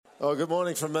Oh, good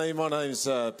morning from me. My name's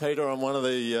Peter. I'm one of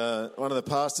the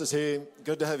pastors here.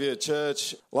 Good to have you at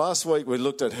church. Last week we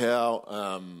looked at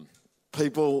how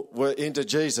people were into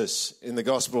Jesus in the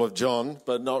Gospel of John,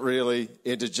 but not really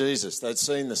into Jesus. They'd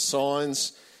seen the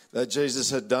signs that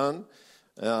Jesus had done,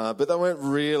 but they weren't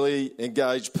really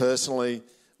engaged personally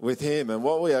with him. And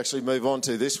what we actually move on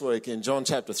to this week in John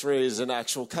chapter 3 is an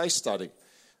actual case study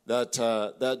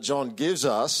that John gives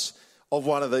us of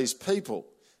one of these people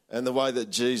and the way that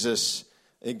Jesus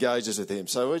engages with him.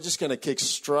 So we're just going to kick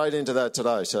straight into that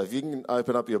today. So if you can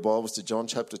open up your Bibles to John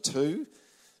chapter 2, I'm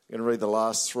going to read the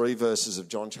last 3 verses of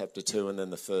John chapter 2 and then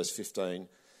the first 15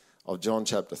 of John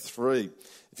chapter 3.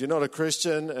 If you're not a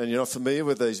Christian and you're not familiar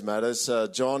with these matters,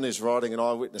 John is writing an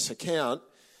eyewitness account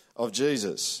of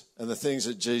Jesus and the things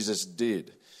that Jesus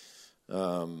did.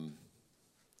 In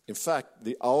fact,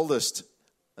 the oldest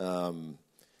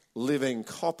living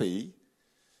copy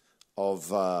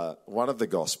of one of the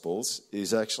Gospels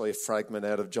is actually a fragment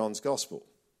out of John's Gospel.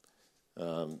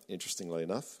 Interestingly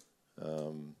enough, I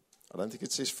don't think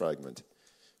it's this fragment,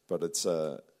 but it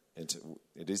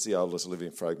is the oldest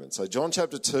living fragment. So John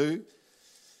chapter 2,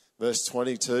 verse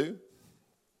 22.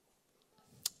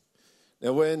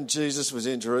 Now when Jesus was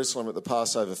in Jerusalem at the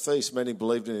Passover feast, many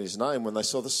believed in his name when they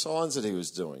saw the signs that he was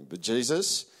doing. But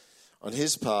Jesus, on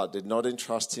his part, did not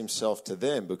entrust himself to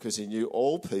them because he knew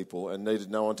all people and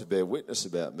needed no one to bear witness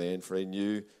about man, for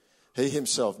he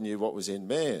himself knew what was in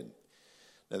man.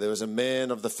 Now there was a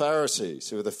man of the Pharisees.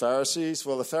 Who were the Pharisees?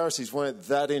 Well, the Pharisees weren't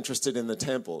that interested in the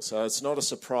temple, so it's not a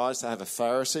surprise to have a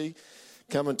Pharisee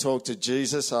come and talk to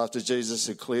Jesus after Jesus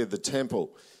had cleared the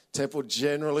temple. Temple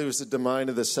generally was the domain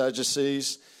of the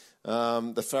Sadducees.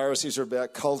 The Pharisees were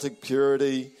about cultic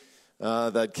purity.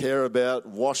 They'd care about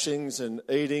washings and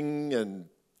eating and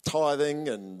tithing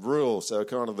and rules. They were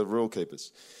kind of the rule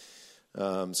keepers.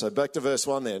 So back to verse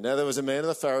 1 there. Now there was a man of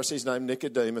the Pharisees named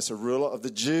Nicodemus, a ruler of the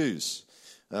Jews.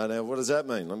 Now what does that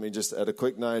mean? Let me just add a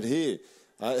quick note here.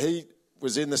 He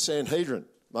was in the Sanhedrin,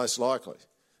 most likely.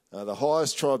 The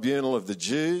highest tribunal of the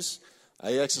Jews.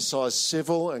 He exercised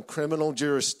civil and criminal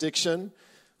jurisdiction,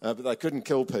 but they couldn't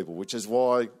kill people, which is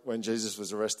why when Jesus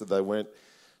was arrested they went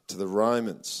to the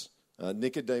Romans.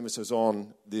 Nicodemus was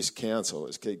on this council.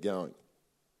 Let's keep going.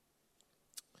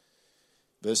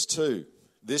 Verse 2,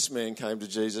 this man came to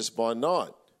Jesus by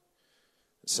night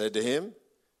and said to him,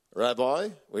 Rabbi,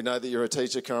 we know that you're a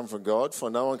teacher come from God, for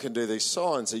no one can do these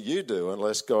signs that you do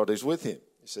unless God is with him.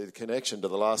 You see the connection to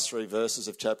the last 3 verses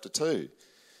of chapter 2.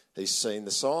 He's seen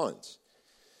the signs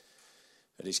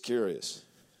and he's curious.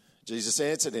 Jesus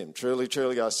answered him, Truly,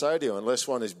 truly, I say to you, unless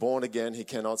one is born again, he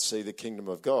cannot see the kingdom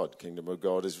of God. The kingdom of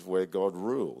God is where God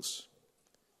rules,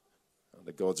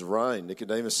 under God's reign.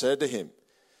 Nicodemus said to him,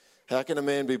 How can a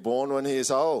man be born when he is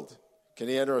old? Can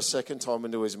he enter a second time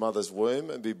into his mother's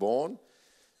womb and be born?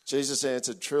 Jesus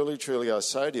answered, Truly, truly, I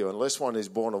say to you, unless one is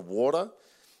born of water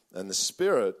and the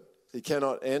Spirit, he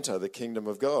cannot enter the kingdom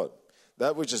of God.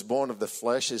 That which is born of the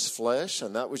flesh is flesh,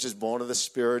 and that which is born of the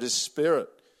Spirit is spirit.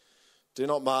 Do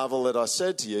not marvel that I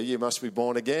said to you, you must be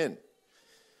born again.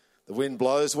 The wind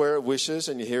blows where it wishes,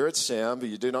 and you hear its sound, but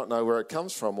you do not know where it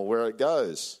comes from or where it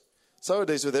goes. So it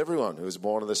is with everyone who is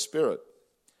born of the Spirit.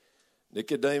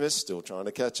 Nicodemus, still trying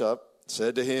to catch up,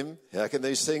 said to him, How can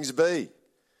these things be?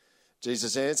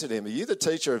 Jesus answered him, Are you the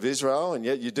teacher of Israel, and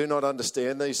yet you do not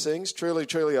understand these things? Truly,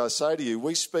 truly, I say to you,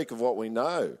 we speak of what we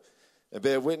know, and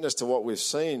bear witness to what we've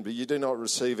seen, but you do not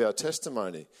receive our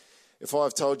testimony. If I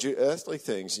have told you earthly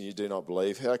things and you do not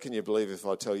believe, how can you believe if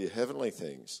I tell you heavenly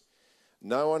things?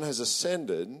 No one has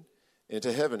ascended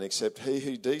into heaven except he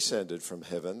who descended from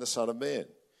heaven, the Son of Man.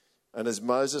 And as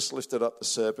Moses lifted up the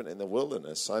serpent in the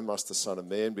wilderness, so must the Son of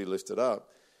Man be lifted up,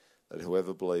 that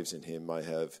whoever believes in him may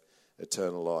have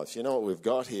eternal life. You know what we've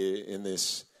got here in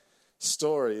this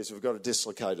story is we've got a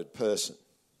dislocated person.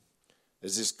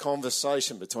 There's this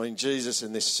conversation between Jesus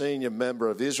and this senior member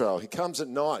of Israel. He comes at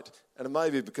night. And it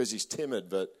may be because he's timid,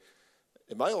 but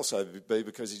it may also be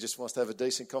because he just wants to have a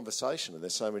decent conversation and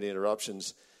there's so many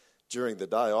interruptions during the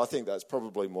day. I think that's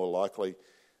probably more likely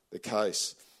the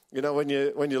case. You know, when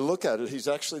you look at it, he's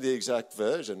actually the exact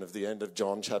version of the end of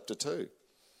John chapter 2.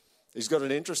 He's got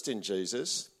an interest in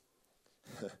Jesus.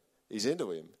 He's into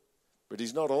him, but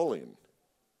he's not all in.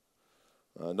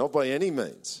 Not by any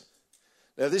means.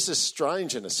 Now, this is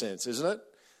strange in a sense, isn't it?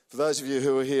 For those of you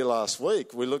who were here last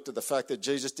week, we looked at the fact that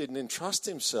Jesus didn't entrust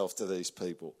himself to these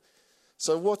people.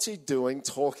 So what's he doing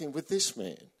talking with this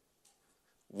man?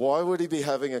 Why would he be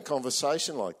having a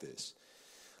conversation like this?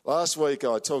 Last week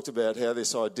I talked about how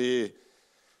this idea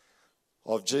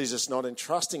of Jesus not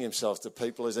entrusting himself to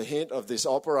people is a hint of this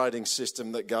operating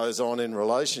system that goes on in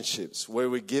relationships where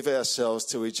we give ourselves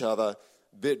to each other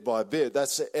bit by bit.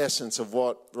 That's the essence of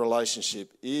what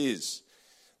relationship is.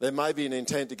 There may be an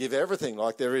intent to give everything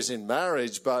like there is in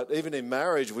marriage, but even in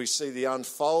marriage we see the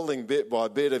unfolding bit by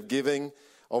bit of giving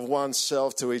of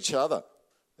oneself to each other.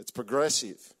 It's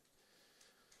progressive.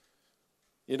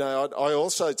 You know, I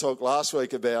also talked last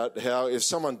week about how if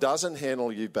someone doesn't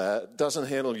handle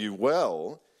you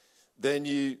well,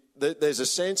 then there's a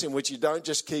sense in which you don't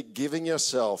just keep giving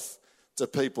yourself to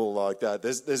people like that.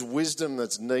 There's wisdom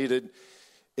that's needed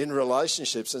in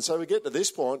relationships. And so we get to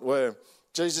this point where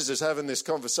Jesus is having this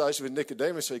conversation with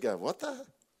Nicodemus. We go,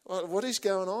 what is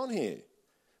going on here?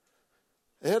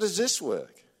 How does this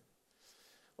work?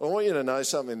 Well, I want you to know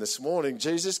something this morning.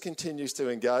 Jesus continues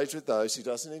to engage with those he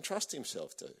doesn't entrust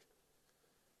himself to.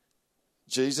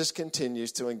 Jesus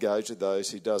continues to engage with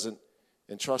those he doesn't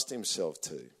entrust himself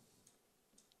to.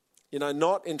 You know,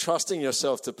 not entrusting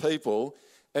yourself to people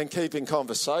and keeping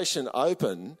conversation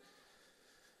open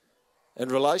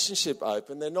and relationship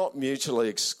open, they're not mutually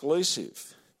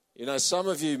exclusive. You know, some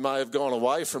of you may have gone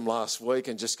away from last week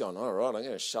and just gone, all right, I'm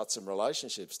going to shut some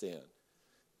relationships down.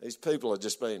 These people are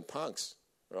just being punks,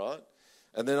 right?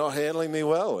 And they're not handling me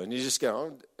well. And you just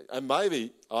go, and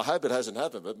maybe, I hope it hasn't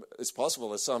happened, but it's possible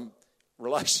that some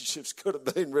relationships could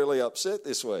have been really upset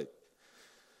this week.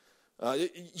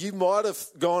 You might have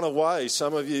gone away,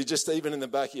 some of you, just even in the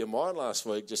back of your mind last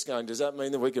week, just going, does that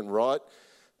mean that we can write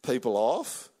people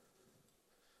off?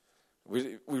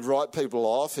 We write people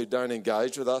off who don't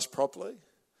engage with us properly.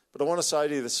 But I want to say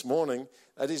to you this morning,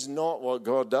 that is not what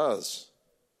God does.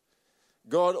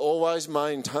 God always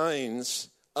maintains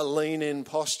a lean-in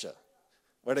posture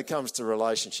when it comes to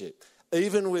relationship,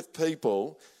 even with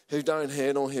people who don't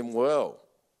handle him well.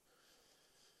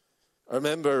 I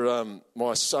remember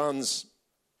my sons,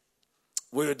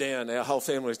 our whole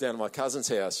family was down at my cousin's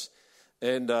house,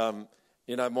 and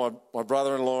you know, my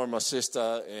brother-in-law and my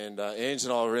sister and Ange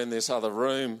and I were in this other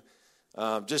room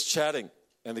just chatting,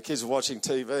 and the kids were watching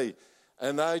TV,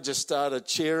 and they just started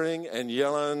cheering and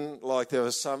yelling like there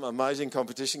was some amazing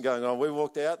competition going on. We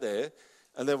walked out there,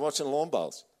 and they're watching lawn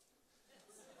bowls.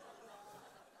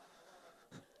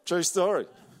 True story.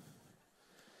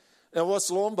 Now,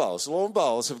 what's lawn bowls? Lawn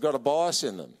bowls have got a bias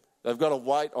in them. They've got a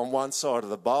weight on one side of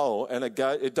the bowl, and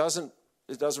it doesn't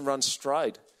run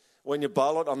straight. When you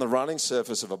bowl it on the running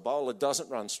surface of a bowl, it doesn't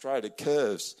run straight. It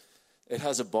curves. It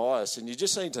has a bias. And you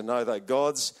just need to know that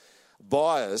God's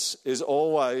bias is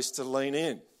always to lean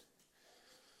in.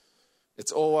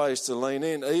 It's always to lean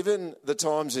in. Even the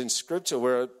times in Scripture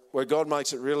where God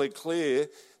makes it really clear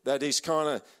that he's kind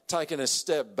of taken a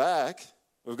step back.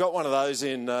 We've got one of those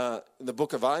in the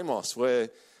book of Amos, where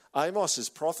Amos is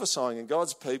prophesying, and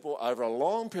God's people over a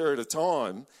long period of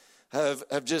time they've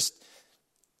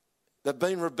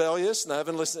been rebellious and they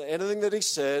haven't listened to anything that he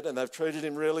said, and they've treated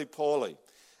him really poorly.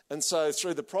 And so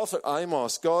through the prophet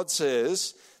Amos, God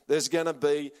says there's going to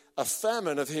be a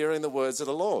famine of hearing the words of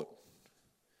the Lord.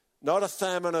 Not a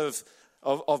famine of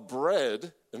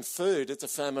bread and food, it's a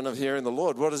famine of hearing the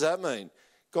Lord. What does that mean?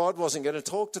 God wasn't going to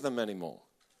talk to them anymore.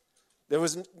 There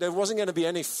wasn't going to be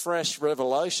any fresh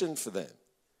revelation for them.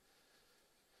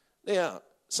 Now,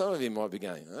 some of you might be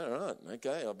going, all right,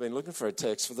 okay, I've been looking for a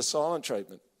text for the silent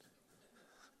treatment.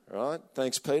 All right,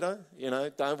 thanks, Peter. You know,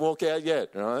 don't walk out yet,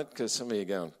 right? Because some of you are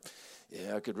going,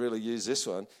 yeah, I could really use this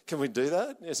one. Can we do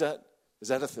that? Is that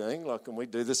a thing? Like, can we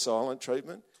do the silent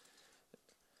treatment?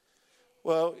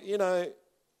 Well, you know,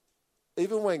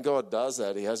 even when God does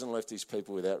that, he hasn't left his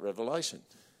people without revelation.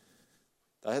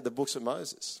 They had the books of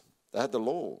Moses. They had the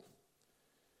law.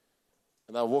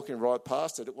 And they were walking right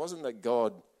past it. It wasn't that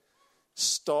God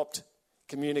stopped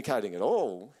communicating at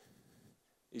all.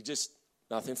 He just,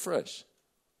 nothing fresh,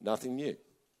 nothing new.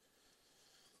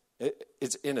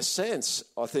 It's in a sense,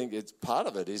 I think it's part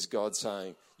of it is God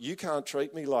saying, you can't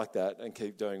treat me like that and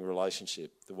keep doing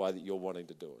relationship the way that you're wanting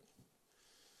to do it.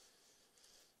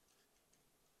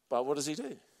 But what does he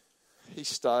do? He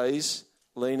stays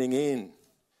leaning in.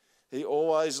 He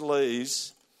always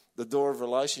leaves the door of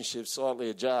relationship slightly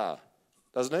ajar,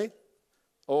 doesn't he?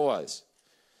 Always.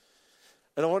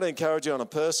 And I want to encourage you on a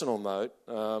personal note,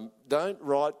 don't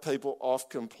write people off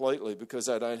completely because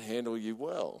they don't handle you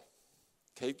well.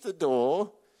 Keep the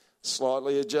door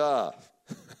slightly ajar.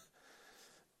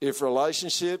 If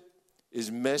relationship is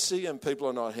messy and people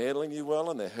are not handling you well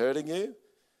and they're hurting you,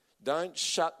 don't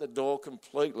shut the door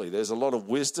completely. There's a lot of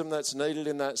wisdom that's needed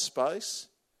in that space.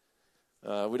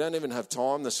 We don't even have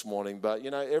time this morning, but,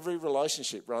 you know, every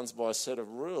relationship runs by a set of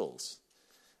rules.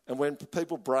 And when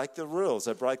people break the rules,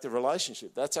 they break the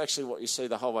relationship. That's actually what you see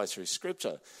the whole way through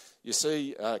Scripture. You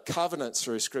see covenants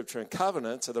through Scripture, and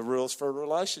covenants are the rules for a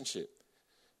relationship.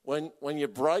 When you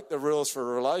break the rules for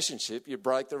a relationship, you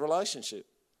break the relationship.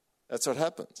 That's what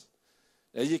happens.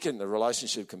 Now, the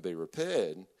relationship can be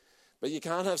repaired, but you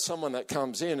can't have someone that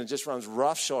comes in and just runs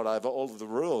roughshod over all of the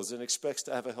rules and expects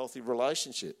to have a healthy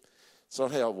relationship. It's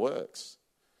not how it works.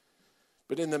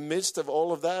 But in the midst of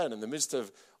all of that, in the midst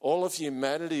of all of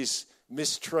humanity's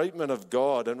mistreatment of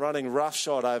God and running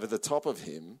roughshod over the top of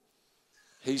him,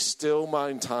 he still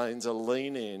maintains a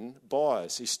lean-in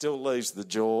bias. He still leaves the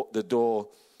door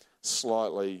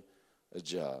slightly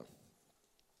ajar.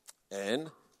 And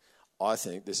I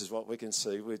think this is what we can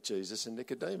see with Jesus and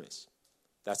Nicodemus.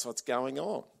 That's what's going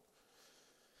on.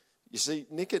 You see,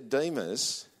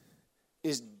 Nicodemus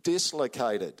is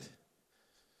dislocated.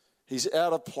 He's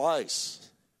out of place,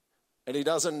 and he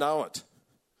doesn't know it.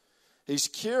 He's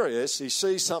curious. He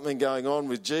sees something going on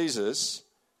with Jesus,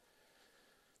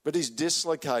 but he's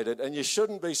dislocated, and you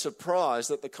shouldn't be surprised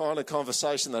at the kind of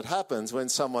conversation that happens when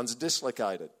someone's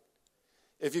dislocated.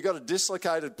 If you've got a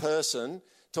dislocated person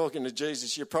talking to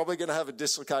Jesus, you're probably going to have a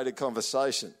dislocated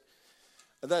conversation.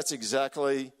 And that's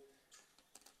exactly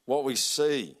what we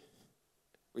see.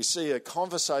 We see a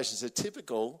conversation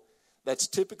that's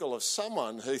typical of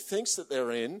someone who thinks that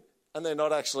they're in and they're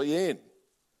not actually in.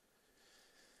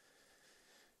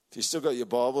 If you've still got your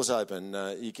Bibles open,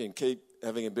 you can keep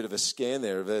having a bit of a scan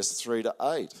there, verse 3 to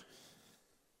 8.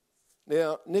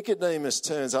 Now, Nicodemus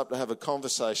turns up to have a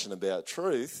conversation about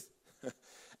truth,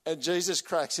 and Jesus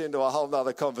cracks into a whole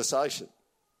other conversation.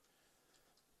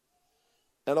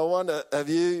 And I wonder, have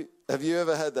you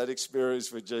ever had that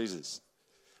experience with Jesus?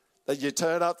 That you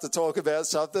turn up to talk about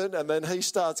something and then he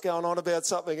starts going on about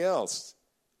something else.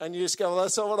 And you just go, well,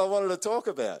 that's not what I wanted to talk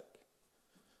about.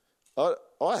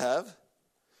 I have.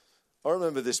 I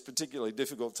remember this particularly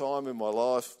difficult time in my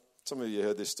life. Some of you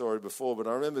heard this story before, but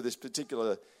I remember this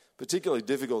particularly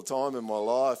difficult time in my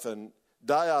life, and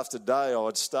day after day I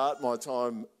would start my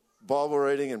time Bible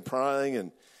reading and praying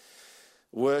and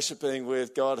worshipping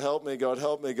with God help me, God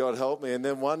help me, God help me. And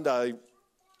then one day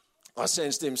I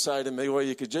sensed him say to me, well,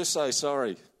 you could just say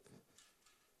sorry.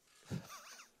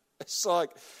 It's like,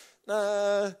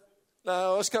 no,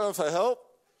 I was coming for help.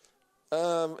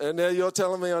 And now you're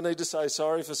telling me I need to say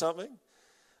sorry for something?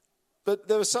 But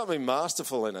there was something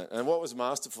masterful in it. And what was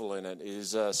masterful in it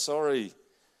is sorry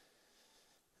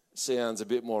sounds a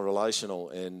bit more relational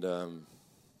and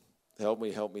help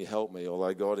me,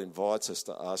 although God invites us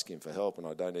to ask him for help, and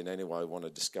I don't in any way want to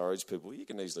discourage people. You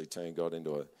can easily turn God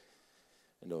into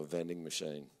a vending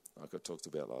machine, like I talked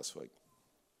about last week.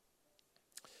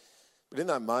 But in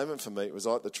that moment for me, it was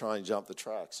like the train jumped the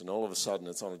tracks, and all of a sudden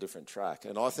it's on a different track.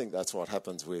 And I think that's what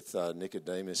happens with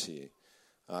Nicodemus here.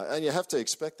 And you have to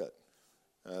expect that.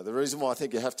 The reason why I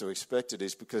think you have to expect it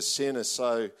is because sin is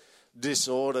so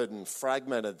disordered and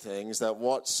fragmented things that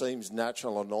what seems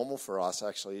natural or normal for us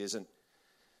actually isn't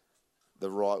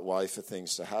the right way for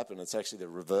things to happen. It's actually the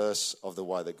reverse of the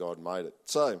way that God made it.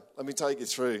 So let me take you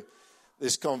through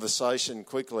this conversation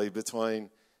quickly between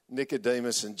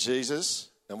Nicodemus and Jesus.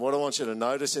 And what I want you to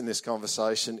notice in this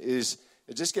conversation is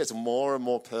it just gets more and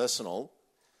more personal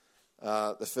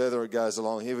the further it goes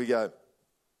along. Here we go.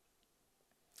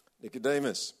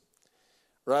 Nicodemus,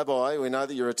 Rabbi, we know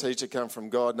that you're a teacher come from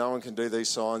God. No one can do these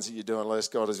signs that you do unless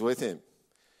God is with him.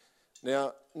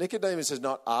 Now, Nicodemus is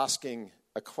not asking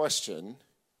a question,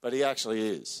 but he actually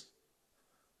is.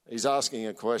 He's asking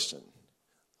a question.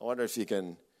 I wonder if you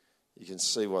can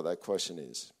see what that question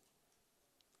is.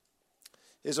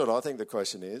 Here's what I think the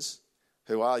question is.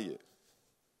 Who are you?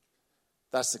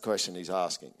 That's the question he's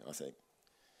asking, I think.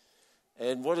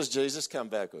 And what does Jesus come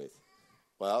back with?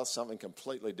 Well, something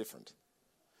completely different.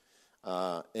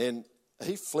 And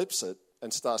he flips it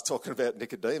and starts talking about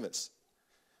Nicodemus.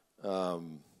 Now,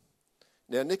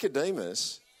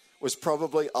 Nicodemus was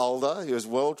probably older. He was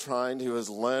well-trained. He was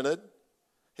learned.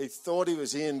 He thought he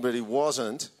was in, but he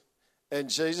wasn't. And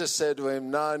Jesus said to him,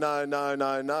 no,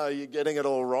 you're getting it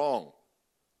all wrong.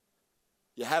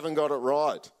 You haven't got it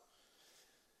right.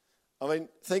 I mean,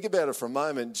 think about it for a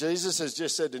moment. Jesus has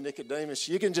just said to Nicodemus,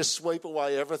 you can just sweep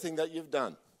away everything that you've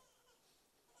done.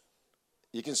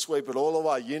 You can sweep it all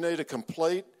away. You need a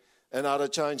complete and utter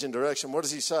change in direction. What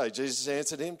does he say? Jesus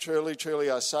answered him, truly, truly,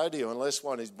 I say to you, unless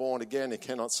one is born again, he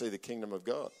cannot see the kingdom of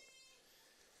God.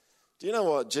 Do you know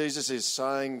what Jesus is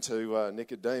saying to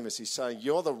Nicodemus? He's saying,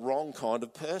 you're the wrong kind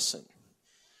of person.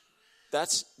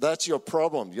 That's your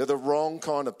problem. You're the wrong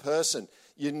kind of person.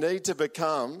 You need to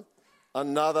become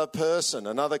another person,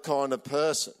 another kind of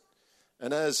person.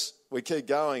 And as we keep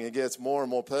going, it gets more and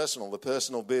more personal. The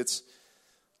personal bits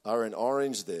are in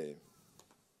orange there.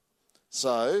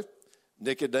 So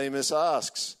Nicodemus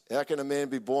asks, how can a man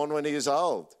be born when he is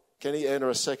old? Can he enter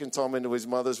a second time into his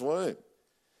mother's womb?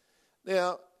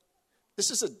 Now, this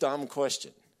is a dumb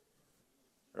question,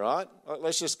 right?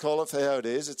 Let's just call it for how it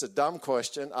is. It's a dumb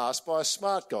question asked by a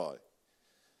smart guy,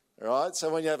 right? So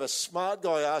when you have a smart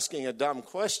guy asking a dumb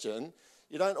question,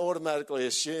 you don't automatically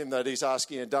assume that he's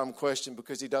asking a dumb question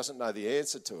because he doesn't know the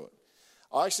answer to it.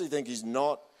 I actually think he's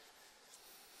not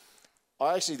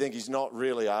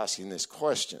really asking this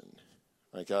question,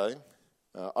 okay?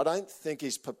 I don't think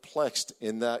he's perplexed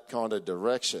in that kind of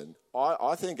direction.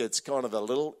 I think it's kind of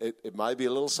it may be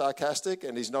a little sarcastic,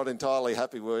 and he's not entirely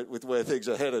happy with where things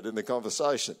are headed in the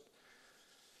conversation.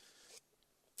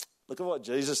 Look at what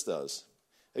Jesus does.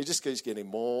 He just keeps getting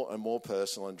more and more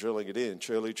personal and drilling it in.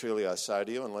 Truly, truly, I say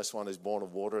to you, unless one is born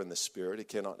of water and the Spirit, he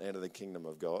cannot enter the kingdom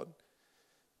of God.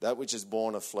 That which is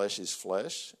born of flesh is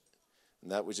flesh,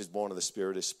 and that which is born of the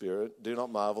Spirit is spirit. Do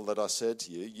not marvel that I said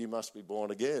to you, you must be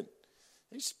born again.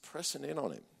 He's pressing in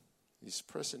on him.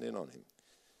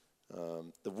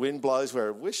 The wind blows where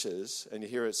it wishes, and you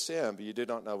hear its sound, but you do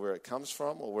not know where it comes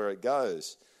from or where it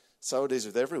goes. So it is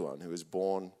with everyone who is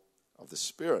born of the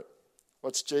Spirit.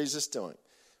 What's Jesus doing?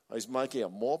 He's making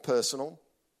it more personal,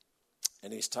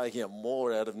 and he's taking it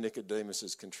more out of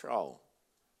Nicodemus's control.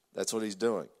 That's what he's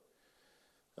doing.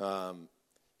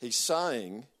 He's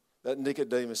saying that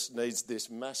Nicodemus needs this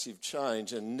massive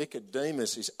change, and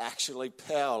Nicodemus is actually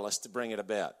powerless to bring it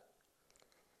about.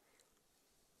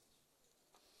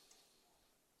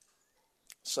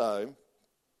 So,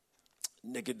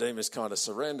 Nicodemus kind of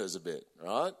surrenders a bit,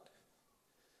 right?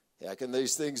 How can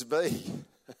these things be?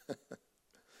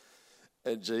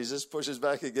 And Jesus pushes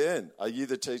back again. Are you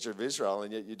the teacher of Israel,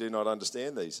 and yet you do not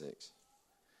understand these things?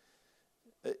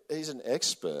 He's an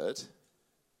expert,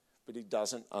 but he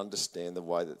doesn't understand the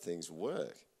way that things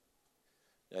work.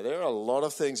 Now, there are a lot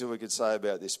of things that we could say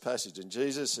about this passage, and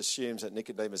Jesus assumes that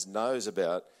Nicodemus knows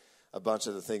about a bunch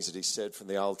of the things that he said from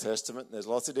the Old Testament. There's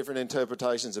lots of different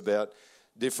interpretations about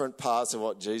different parts of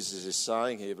what Jesus is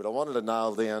saying here, but I wanted to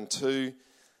nail down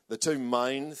the two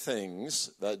main things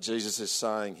that Jesus is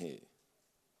saying here.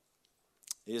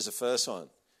 Here's the first one.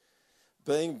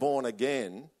 Being born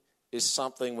again is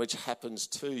something which happens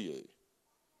to you.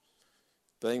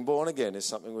 Being born again is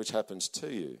something which happens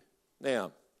to you.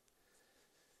 Now,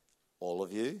 all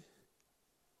of you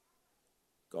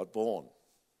got born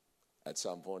at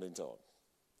some point in time,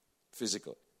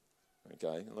 physically.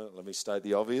 Okay, let me state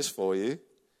the obvious for you.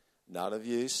 None of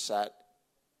you sat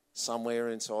somewhere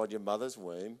inside your mother's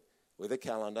womb with a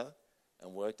calendar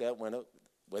and worked out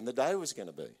when the day was going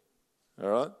to be. All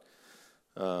right?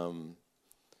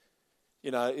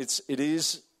 It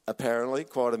is apparently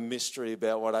quite a mystery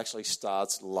about what actually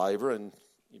starts labour, and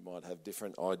you might have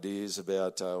different ideas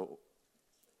about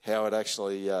how it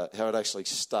actually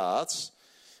starts.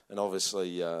 And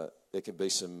obviously, there can be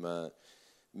some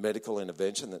medical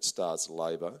intervention that starts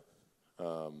labour.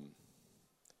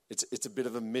 It's a bit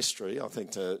of a mystery, I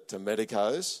think, to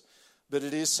medicos, but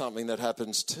it is something that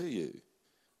happens to you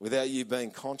without you being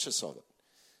conscious of it.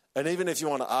 And even if you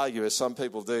want to argue, as some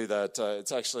people do, that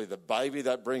it's actually the baby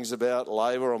that brings about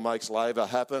labour or makes labour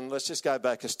happen, let's just go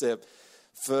back a step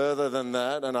further than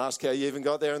that and ask how you even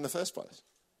got there in the first place.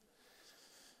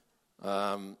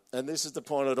 And this is the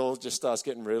point it all just starts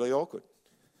getting really awkward,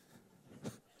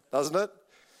 doesn't it?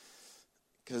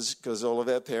 Because all of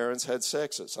our parents had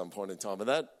sex at some point in time.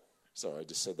 And sorry, I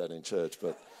just said that in church,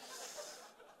 but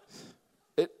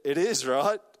it is,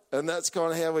 right? And that's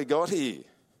kind of how we got here.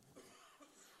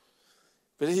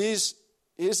 But here's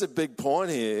a big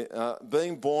point here.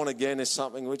 Being born again is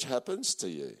something which happens to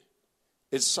you.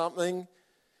 It's something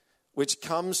which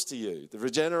comes to you. The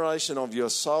regeneration of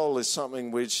your soul is something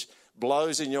which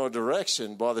blows in your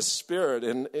direction by the Spirit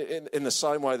in the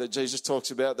same way that Jesus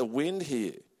talks about the wind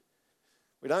here.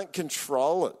 We don't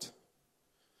control it,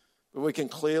 but we can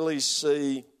clearly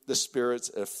see the Spirit's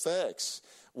effects.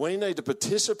 We need to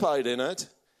participate in it,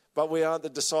 but we aren't the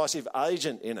decisive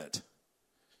agent in it.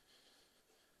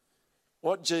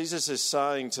 What Jesus is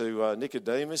saying to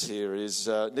Nicodemus here is,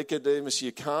 Nicodemus,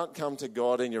 you can't come to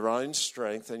God in your own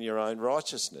strength and your own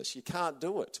righteousness. You can't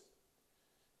do it.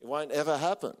 It won't ever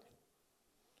happen.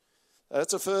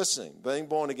 That's the first thing. Being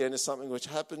born again is something which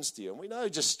happens to you. And we know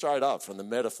just straight up from the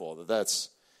metaphor that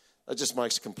just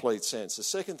makes complete sense. The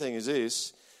second thing is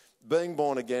this: being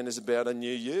born again is about a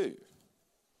new you.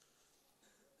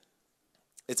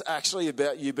 It's actually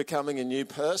about you becoming a new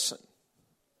person.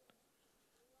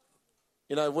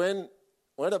 You know, when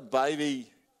a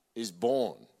baby is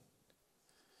born,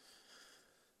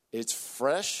 It's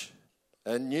fresh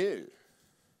and new.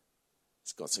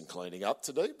 It's got some cleaning up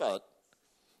to do, but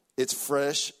it's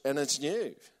fresh and it's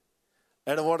new.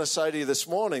 And I want to say to you this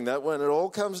morning that when it all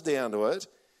comes down to it,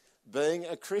 being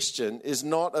a Christian is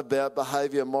not about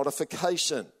behaviour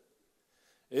modification.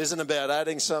 It isn't about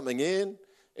adding something in.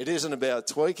 It isn't about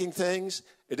tweaking things.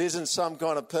 It isn't some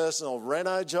kind of personal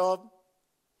reno job.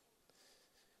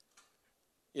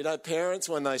 You know, parents,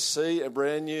 when they see a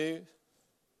brand new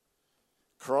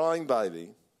crying baby,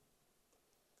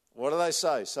 what do they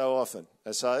say so often?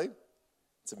 They say,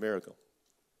 it's a miracle.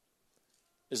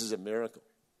 This is a miracle.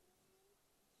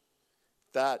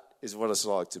 That is what it's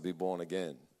like to be born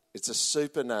again. It's a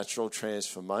supernatural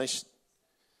transformation.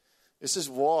 This is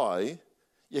why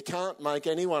you can't make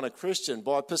anyone a Christian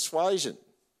by persuasion.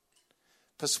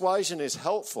 Persuasion is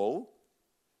helpful.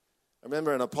 I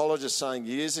remember an apologist saying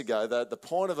years ago that the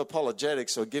point of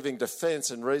apologetics, or giving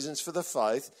defence and reasons for the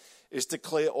faith, is to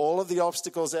clear all of the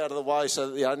obstacles out of the way so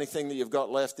that the only thing that you've got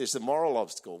left is the moral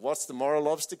obstacle. What's the moral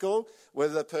obstacle?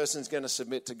 Whether the person's going to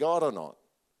submit to God or not.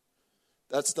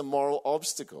 That's the moral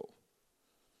obstacle.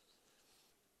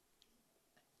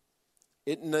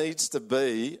 It needs to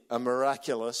be a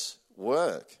miraculous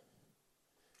work.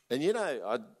 And you know,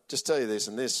 I just tell you this,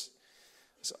 and this,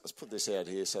 so let's put this out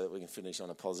here so that we can finish on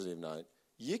a positive note.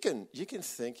 You can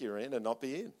think you're in and not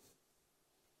be in.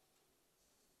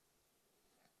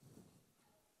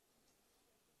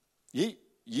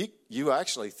 You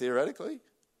actually, theoretically,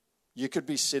 you could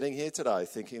be sitting here today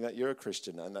thinking that you're a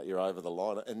Christian and that you're over the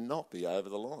line and not be over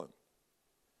the line.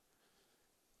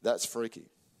 That's freaky.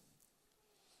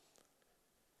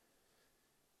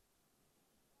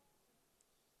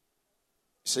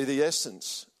 See, the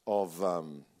essence of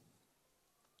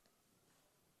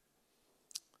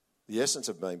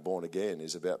being born again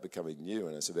is about becoming new,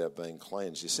 and it's about being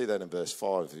cleansed. You see that in verse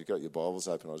 5. If you've got your Bibles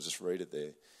open, I'll just read it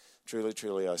there. Truly,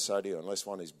 truly, I say to you, unless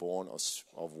one is born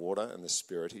of water and the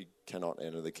Spirit, he cannot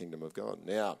enter the kingdom of God.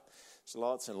 Now, there's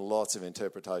lots and lots of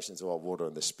interpretations of what water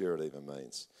and the Spirit even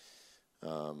means.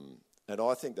 And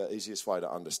I think the easiest way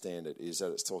to understand it is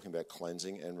that it's talking about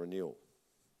cleansing and renewal.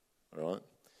 All right?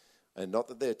 And not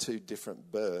that they're two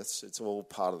different births, it's all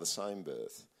part of the same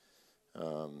birth.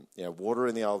 Water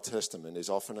in the Old Testament is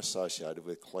often associated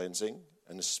with cleansing,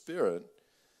 and the Spirit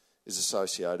is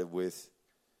associated with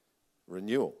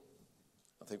renewal.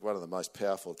 I think one of the most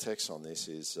powerful texts on this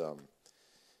is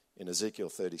in Ezekiel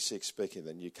 36, speaking of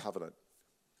the new covenant.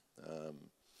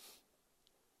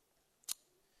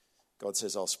 God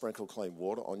says, I'll sprinkle clean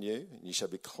water on you, and you shall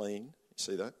be clean. You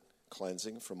see that?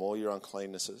 Cleansing from all your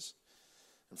uncleannesses.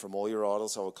 And from all your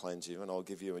idols I will cleanse you, and I'll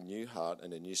give you a new heart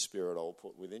and a new spirit I will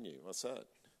put within you. What's that?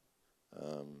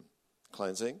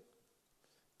 Cleansing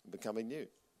and becoming new.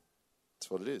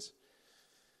 That's what it is.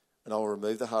 And I will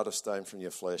remove the heart of stone from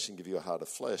your flesh and give you a heart of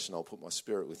flesh, and I'll put my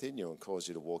spirit within you and cause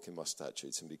you to walk in my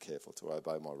statutes and be careful to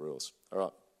obey my rules. All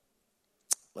right.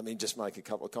 Let me just make a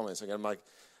couple of comments. I'm going to make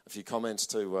a few comments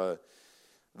to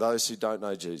those who don't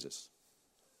know Jesus.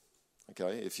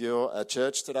 Okay, if you're at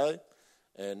church today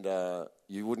and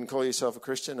you wouldn't call yourself a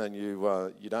Christian and you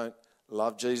don't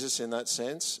love Jesus in that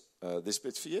sense, this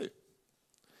bit's for you.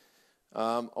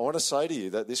 I want to say to you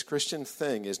that this Christian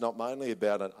thing is not mainly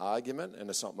about an argument, and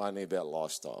it's not mainly about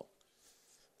lifestyle.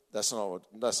 That's not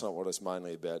what it's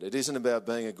mainly about. It isn't about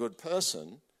being a good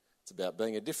person. It's about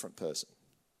being a different person.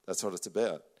 That's what it's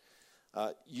about.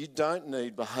 You don't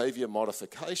need behaviour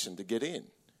modification to get in.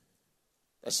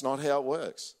 That's not how it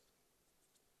works.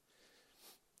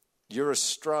 You're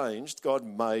estranged. God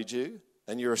made you,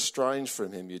 and you're estranged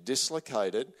from him. You're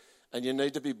dislocated, and you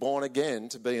need to be born again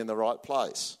to be in the right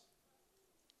place.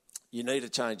 You need a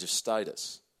change of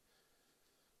status.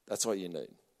 That's what you need.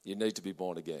 You need to be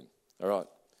born again. All right.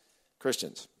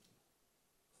 Christians,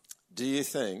 do you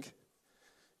think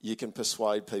you can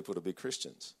persuade people to be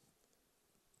Christians?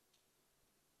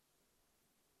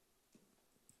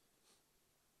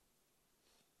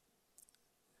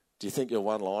 Do you think your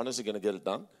one-liners are going to get it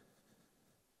done?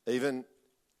 Even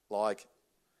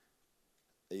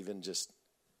just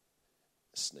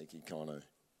a sneaky kind of,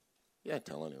 you don't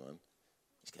tell anyone.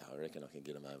 Just go, I reckon I can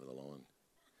get them over the line.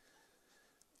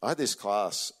 I had this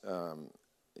class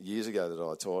years ago that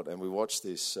I taught, and we watched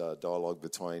this dialogue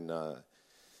between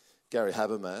Gary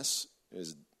Habermas,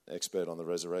 who's an expert on the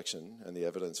resurrection and the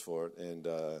evidence for it, and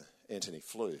Anthony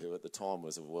Flew, who at the time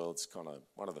was the world's kind of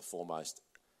one of the foremost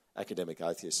academic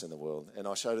atheists in the world. And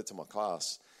I showed it to my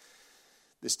class,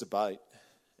 this debate,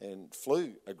 and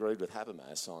Flew agreed with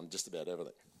Habermas on just about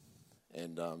everything.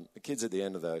 And the kids at the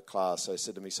end of the class, they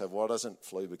said to me, so why doesn't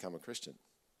Flew become a Christian?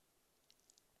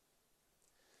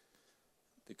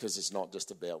 Because it's not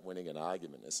just about winning an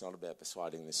argument. It's not about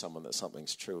persuading someone that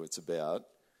something's true. It's about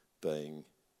being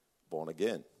born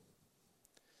again.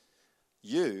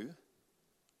 You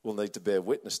will need to bear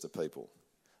witness to people.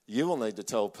 You will need to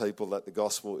tell people that the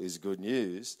gospel is good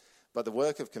news, but the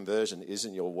work of conversion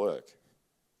isn't your work.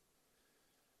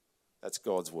 That's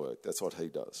God's work. That's what he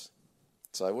does.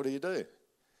 So what do?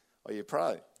 Oh, you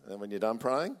pray. And then when you're done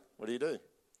praying, what do?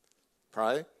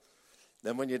 Pray.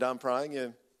 Then when you're done praying,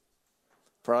 you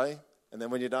pray. And then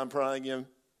when you're done praying, you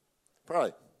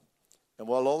pray. And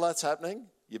while all that's happening,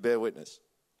 you bear witness.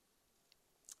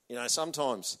 You know,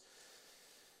 sometimes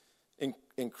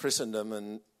in Christendom,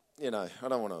 and, you know, I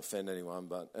don't want to offend anyone,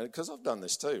 but because I've done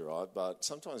this too, right? But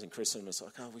sometimes in Christendom, it's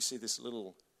like, oh, we see this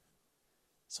little,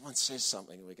 someone says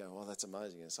something and we go, oh, that's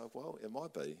amazing. And it's like, well, it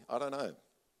might be. I don't know.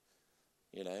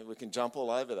 You know, we can jump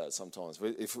all over that sometimes.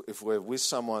 If we're with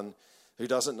someone who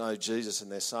doesn't know Jesus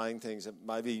and they're saying things that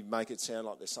maybe make it sound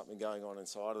like there's something going on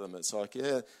inside of them, it's like,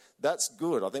 yeah, that's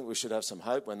good. I think we should have some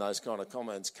hope when those kind of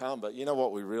comments come. But you know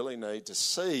what we really need to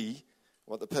see,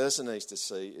 what the person needs to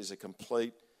see is a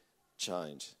complete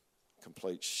change,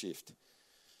 complete shift.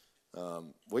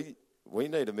 We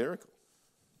need a miracle.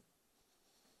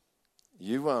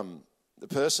 The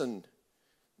person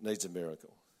needs a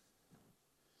miracle.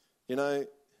 You know,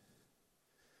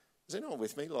 is anyone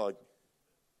with me? Like,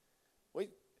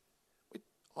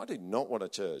 I do not want a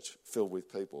church filled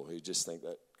with people who just think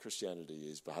that Christianity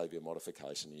is behaviour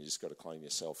modification. You just got to clean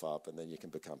yourself up and then you can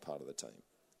become part of the team.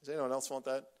 Does anyone else want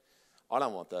that? I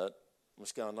don't want that. I'm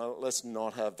just going, no, let's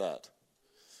not have that.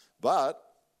 But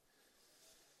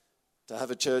to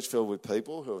have a church filled with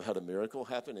people who have had a miracle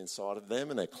happen inside of them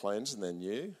and they're cleansed and they're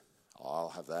new, I'll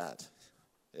have that.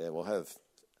 Yeah, we'll have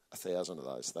 1,000 of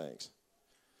those, thanks.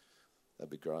 That'd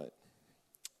be great.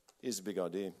 Here's a big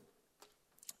idea.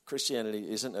 Christianity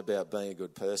isn't about being a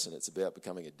good person, it's about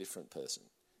becoming a different person.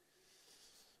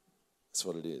 That's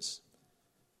what it is.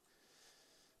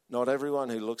 Not everyone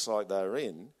who looks like they're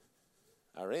in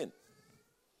are in.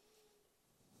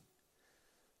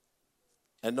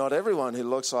 And not everyone who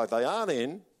looks like they aren't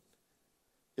in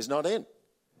is not in.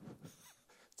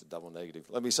 It's a double negative.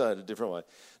 Let me say it a different way.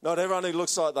 Not everyone who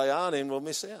looks like they aren't in will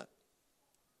miss out.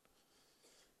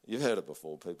 You've heard it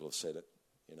before. People have said it,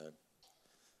 you know.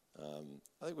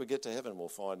 I think we'll get to heaven and we'll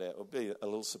find out. We'll be a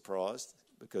little surprised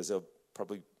because there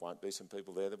probably won't be some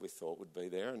people there that we thought would be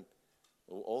there, and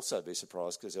we'll also be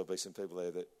surprised because there'll be some people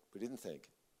there that we didn't think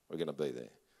were going to be there.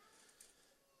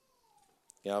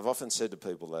 You know, I've often said to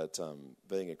people that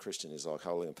being a Christian is like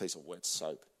holding a piece of wet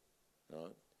soap.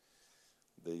 Right?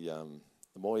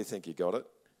 The more you think you got it,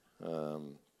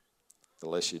 the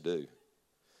less you do.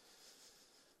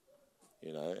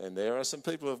 You know, and there are some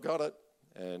people who've got it,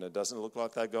 and it doesn't look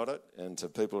like they got it. And to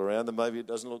people around them, maybe it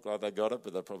doesn't look like they got it,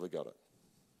 but they probably got it.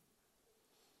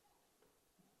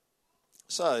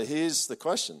 So here's the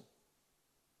question.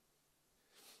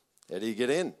 How do you get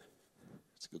in?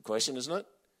 It's a good question, isn't it?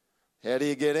 How do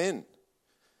you get in?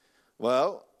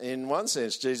 Well, in one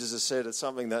sense, Jesus has said it's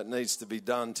something that needs to be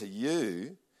done to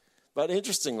you. But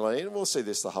interestingly, and we'll see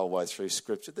this the whole way through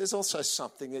Scripture, there's also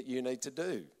something that you need to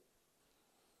do.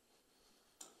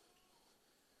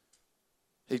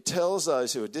 He tells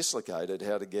those who are dislocated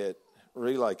how to get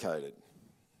relocated.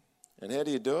 And how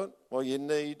do you do it? Well, you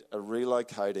need a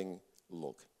relocating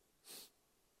look.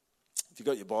 If you've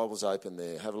got your Bibles open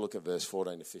there, have a look at verse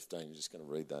 14 to 15. You're just going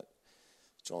to read that.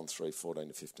 John 3, 14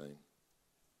 to 15.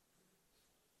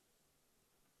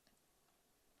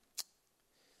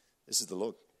 This is the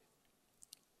look.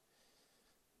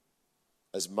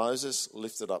 As Moses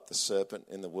lifted up the serpent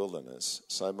in the wilderness,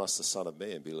 so must the Son of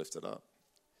Man be lifted up,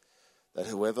 that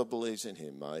whoever believes in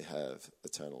him may have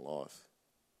eternal life.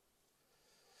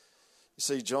 You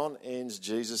see, John ends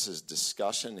Jesus'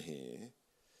 discussion here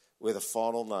with a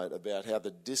final note about how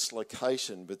the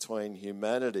dislocation between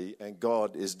humanity and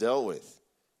God is dealt with.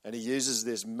 And he uses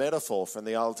this metaphor from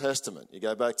the Old Testament. You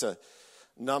go back to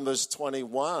Numbers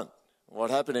 21. What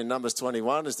happened in Numbers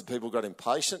 21 is the people got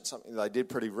impatient, something they did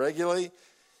pretty regularly,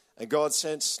 and God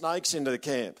sent snakes into the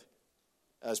camp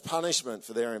as punishment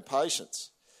for their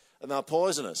impatience. And they're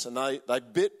poisonous, and they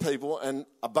bit people, and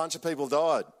a bunch of people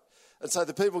died. And so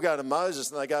the people go to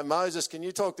Moses, and they go, Moses, can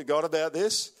you talk to God about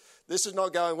this? This is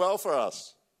not going well for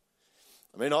us.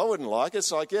 I mean, I wouldn't like it.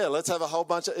 It's like, yeah, let's have a whole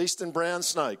bunch of eastern brown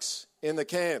snakes in the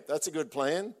camp. That's a good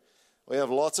plan. We have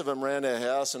lots of them around our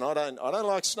house, and I don't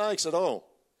like snakes at all.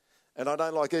 And I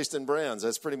don't like eastern browns.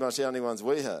 That's pretty much the only ones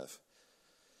we have.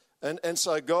 And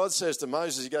so God says to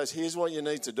Moses, he goes, here's what you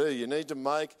need to do. You need to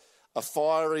make a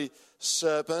fiery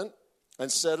serpent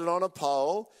and set it on a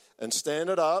pole and stand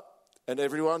it up And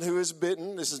everyone who is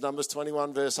bitten, this is Numbers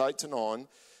 21, verse 8 to 9,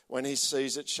 when he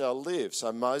sees it shall live.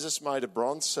 So Moses made a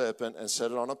bronze serpent and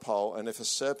set it on a pole, and if a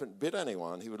serpent bit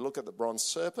anyone, he would look at the bronze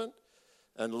serpent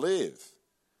and live.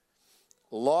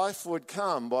 Life would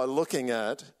come by looking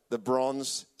at the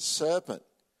bronze serpent.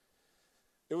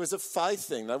 It was a faith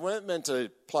thing. They weren't meant to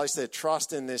place their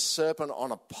trust in this serpent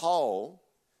on a pole.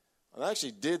 And they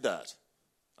actually did that,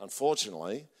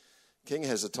 unfortunately. King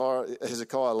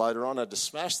Hezekiah later on had to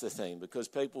smash the thing because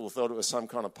people thought it was some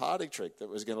kind of party trick that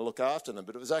was going to look after them,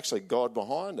 but it was actually God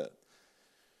behind it.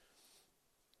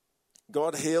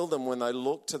 God healed them when they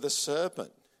looked to the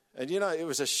serpent. And, it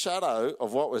was a shadow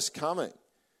of what was coming.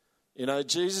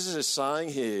 Jesus is saying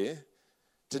here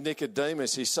to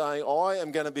Nicodemus, he's saying, I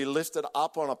am going to be lifted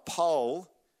up on a pole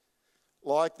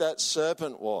like that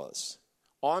serpent was.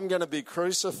 I'm going to be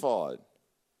crucified.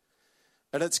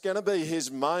 And it's going to be his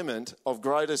moment of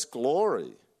greatest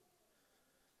glory,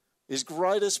 his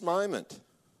greatest moment.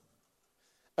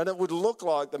 And it would look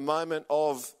like the moment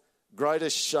of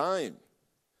greatest shame.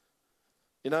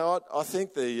 I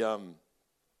think I've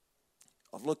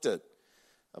looked at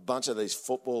a bunch of these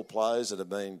football players that have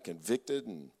been convicted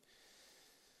and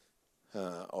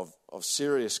of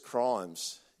serious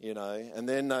crimes, and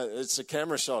then it's a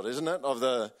camera shot, isn't it, of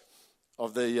the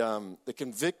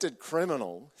convicted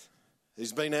criminal.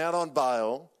 He's been out on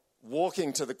bail,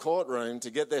 walking to the courtroom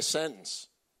to get their sentence.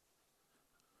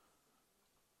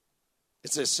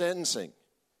 It's their sentencing.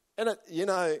 And,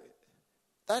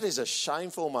 that is a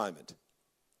shameful moment.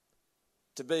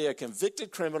 To be a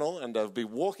convicted criminal and to be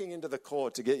walking into the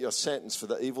court to get your sentence for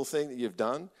the evil thing that you've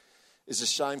done is a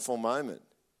shameful moment.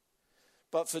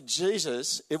 But for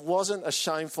Jesus, it wasn't a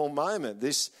shameful moment.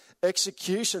 This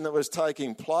execution that was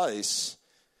taking place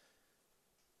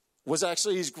was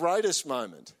actually his greatest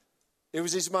moment. It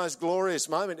was his most glorious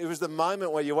moment. It was the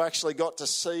moment where you actually got to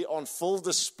see on full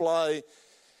display,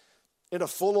 in a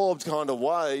full-orbed kind of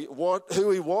way, who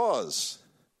he was.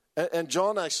 And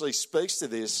John actually speaks to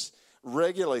this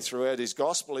regularly throughout his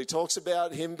gospel. He talks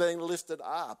about him being lifted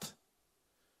up.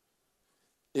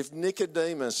 If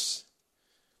Nicodemus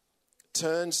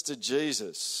turns to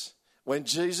Jesus, when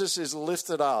Jesus is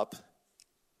lifted up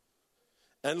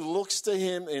and looks to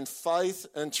him in faith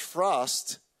and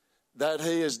trust that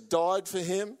he has died for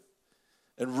him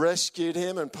and rescued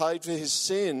him and paid for his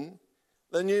sin,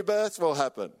 the new birth will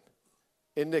happen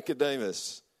in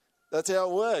Nicodemus. That's how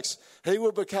it works. He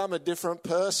will become a different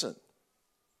person.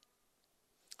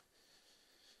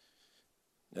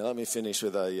 Now let me finish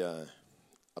with a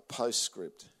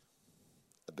postscript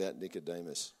about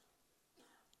Nicodemus.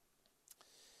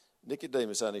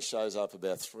 Nicodemus only shows up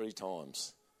about 3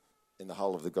 times in the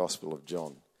whole of the Gospel of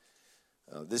John.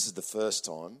 This is the first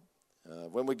time.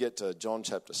 When we get to John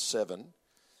chapter 7,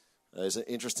 there's an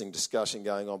interesting discussion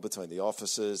going on between the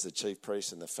officers, the chief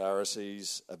priests and the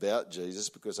Pharisees about Jesus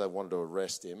because they wanted to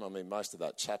arrest him. I mean, most of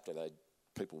that chapter,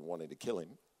 people wanting to kill him.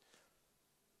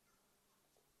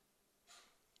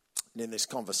 And in this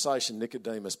conversation,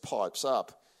 Nicodemus pipes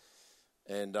up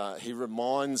and he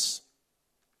reminds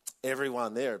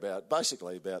everyone there about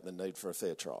the need for a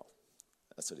fair trial.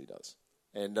 That's what he does.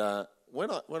 And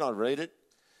when I read it,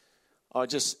 I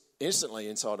just instantly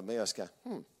inside of me, I just go,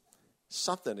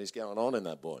 something is going on in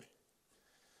that boy.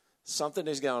 Something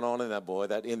is going on in that boy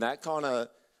that in that kind of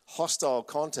hostile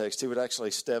context, he would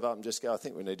actually step up and just go, I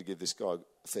think we need to give this guy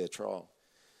a fair trial.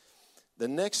 The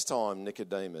next time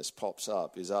Nicodemus pops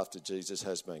up is after Jesus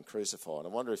has been crucified. I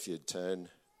wonder if you'd turn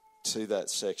to that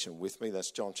section with me.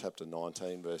 That's John chapter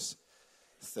 19, verse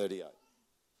 38.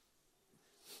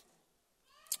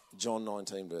 John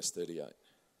 19, verse 38.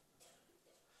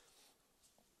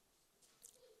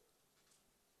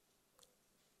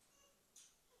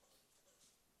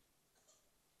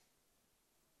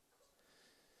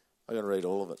 I'm going to read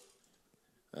all of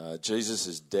it. Jesus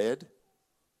is dead.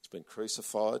 He's been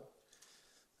crucified.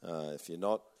 If you're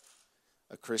not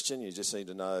a Christian, you just need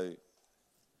to know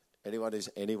anyone who's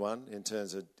anyone in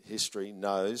terms of history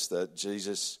knows that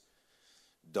Jesus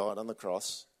died on the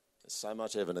cross. There's so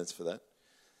much evidence for that.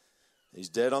 He's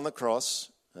dead on the cross.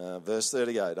 Verse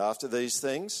 38, after these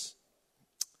things,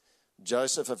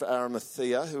 Joseph of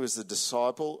Arimathea, who was the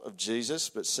disciple of Jesus,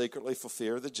 but secretly for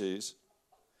fear of the Jews,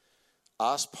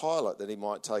 asked Pilate that he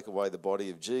might take away the body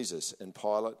of Jesus, and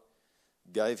Pilate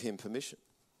gave him permission.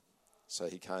 So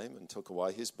he came and took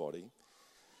away his body.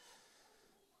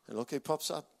 And look who pops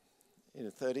up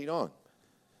in 39.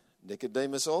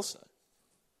 Nicodemus also,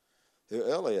 who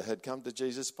earlier had come to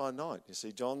Jesus by night. You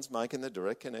see, John's making the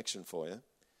direct connection for you.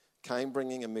 Came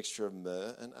bringing a mixture of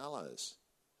myrrh and aloes,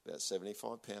 about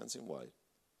 75 pounds in weight.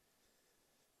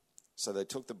 So they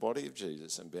took the body of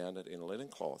Jesus and bound it in linen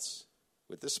cloths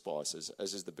with the spices,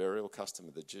 as is the burial custom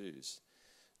of the Jews.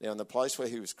 Now in the place where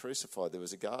he was crucified there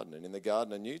was a garden, and in the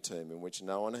garden a new tomb in which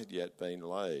no one had yet been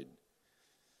laid.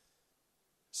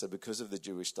 So because of the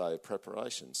Jewish day of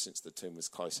preparation, since the tomb was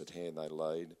close at hand, they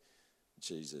laid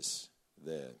Jesus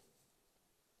there.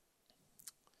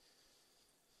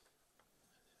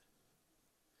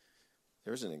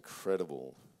 There is an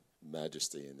incredible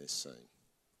majesty in this scene.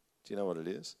 Do you know what it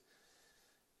is?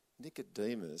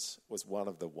 Nicodemus was one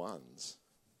of the ones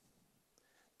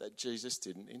that Jesus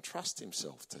didn't entrust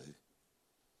himself to.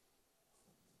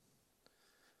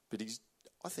 But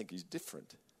I think he's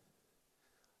different.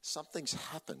 Something's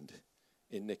happened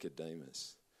in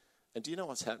Nicodemus. And do you know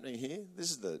what's happening here?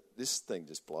 This thing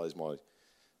just blows my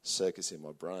circus in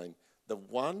my brain. The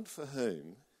one for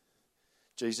whom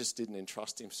Jesus didn't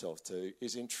entrust himself to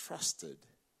is entrusted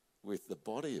with the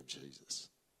body of Jesus.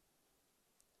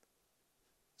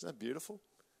 Isn't that beautiful?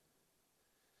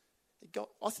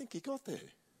 I think he got there.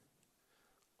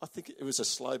 I think it was a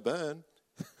slow burn,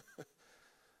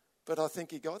 but I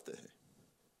think he got there.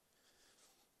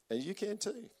 And you can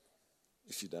too,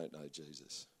 if you don't know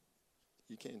Jesus.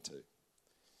 You can too.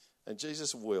 And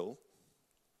Jesus will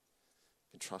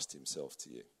entrust himself to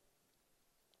you.